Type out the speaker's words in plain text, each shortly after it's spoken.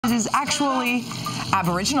It is actually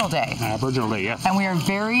Aboriginal Day. Aboriginal Day, yes. And we are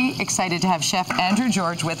very excited to have Chef Andrew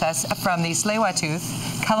George with us from the T'Sleil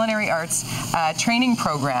Waututh Culinary Arts Training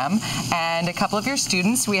Program, and a couple of your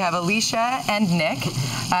students. We have Alicia and Nick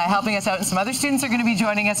helping us out, and some other students are going to be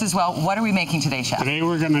joining us as well. What are we making today, Chef? Today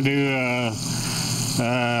we're going to do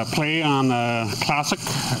play on classic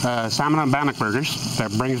salmon and bannock burgers.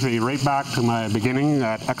 That brings me right back to my beginning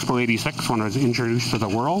at Expo 86 when I was introduced to the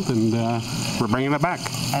world, and we're bringing it back.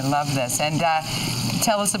 I love this. And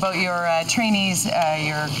tell us about your trainees,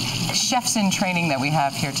 your chefs in training that we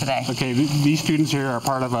have here today. Okay, these students here are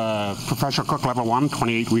part of a Professional Cook Level 1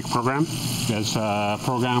 28-week program. There's a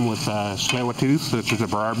program with T'Sleil Waututh, which is a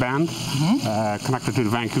Burrard band, connected to the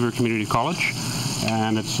Vancouver Community College.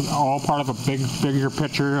 And it's all part of a bigger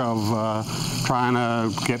picture of trying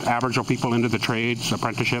to get Aboriginal people into the trades,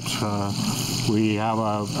 apprenticeships. We have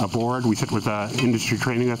a board. We sit with the Industry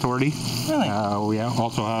Training Authority. Really? We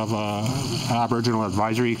also have an Aboriginal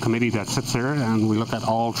Advisory Committee that sits there, and we look at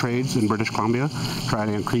all trades in British Columbia, try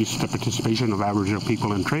to increase the participation of Aboriginal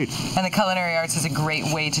people in trades. And the culinary arts is a great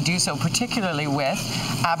way to do so, particularly with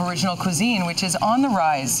Aboriginal cuisine, which is on the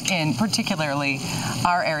rise in particularly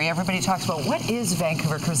our area. Everybody talks about what is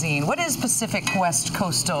Vancouver cuisine? What is Pacific West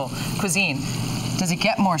coastal cuisine? Does it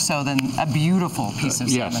get more so than a beautiful piece of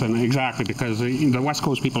salmon? Yes, and exactly, because the West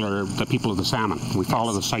Coast people are the people of the salmon. We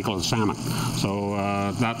follow the cycle of the salmon. So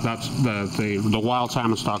that's the wild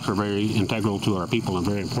salmon stocks are very integral to our people and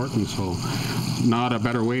very important. So not a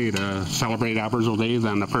better way to celebrate Aboriginal Day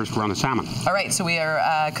than the first run of salmon. All right, so we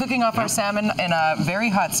are cooking off our salmon in a very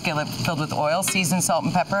hot skillet filled with oil, seasoned salt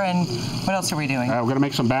and pepper, and what else are we doing? We're going to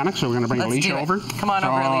make some bannock, so we're going to bring Alicia over. Come on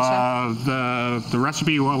over, Alicia. The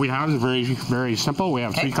recipe what we have is very simple. We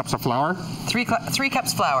have 3 cups of flour. 3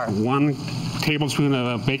 cups flour. 1 tablespoon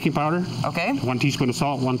of baking powder. Okay. 1 teaspoon of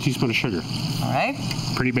salt, 1 teaspoon of sugar. All right.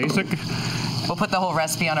 Pretty basic. We'll put the whole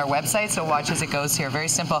recipe on our website, so watch as it goes here. Very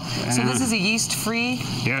simple. So this is a yeast-free?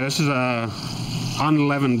 Yeah, this is a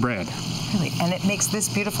unleavened bread. Really? And it makes this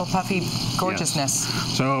beautiful, puffy gorgeousness.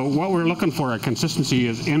 Yes. So what we're looking for, a consistency,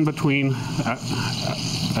 is in between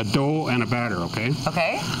a dough and a batter, okay?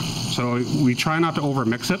 Okay. So we try not to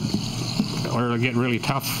over-mix it, or it'll get really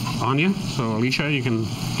tough on you. So Alicia, you can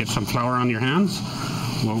get some flour on your hands.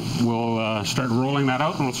 We'll start rolling that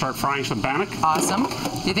out, and we'll start frying some bannock. Awesome.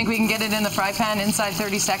 Do you think we can get it in the fry pan inside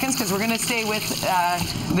 30 seconds? Because we're going to stay with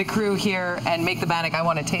the crew here and make the bannock. I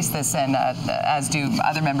want to taste this, and as do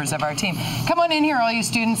other members of our team. Come on in here, all you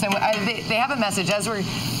students. And they have a message. As we're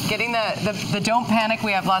getting the don't panic,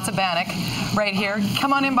 we have lots of bannock right here.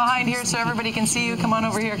 Come on in behind here so everybody can see you. Come on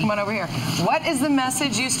over here. Come on over here. What is the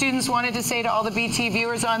message you students wanted to say to all the BT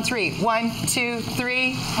viewers on 3? 1, 2,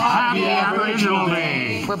 3. Happy Aboriginal Day!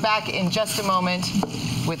 We're back in just a moment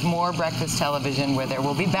with more breakfast television, where there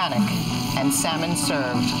will be bannock and salmon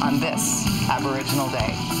served on this Aboriginal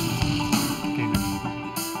Day.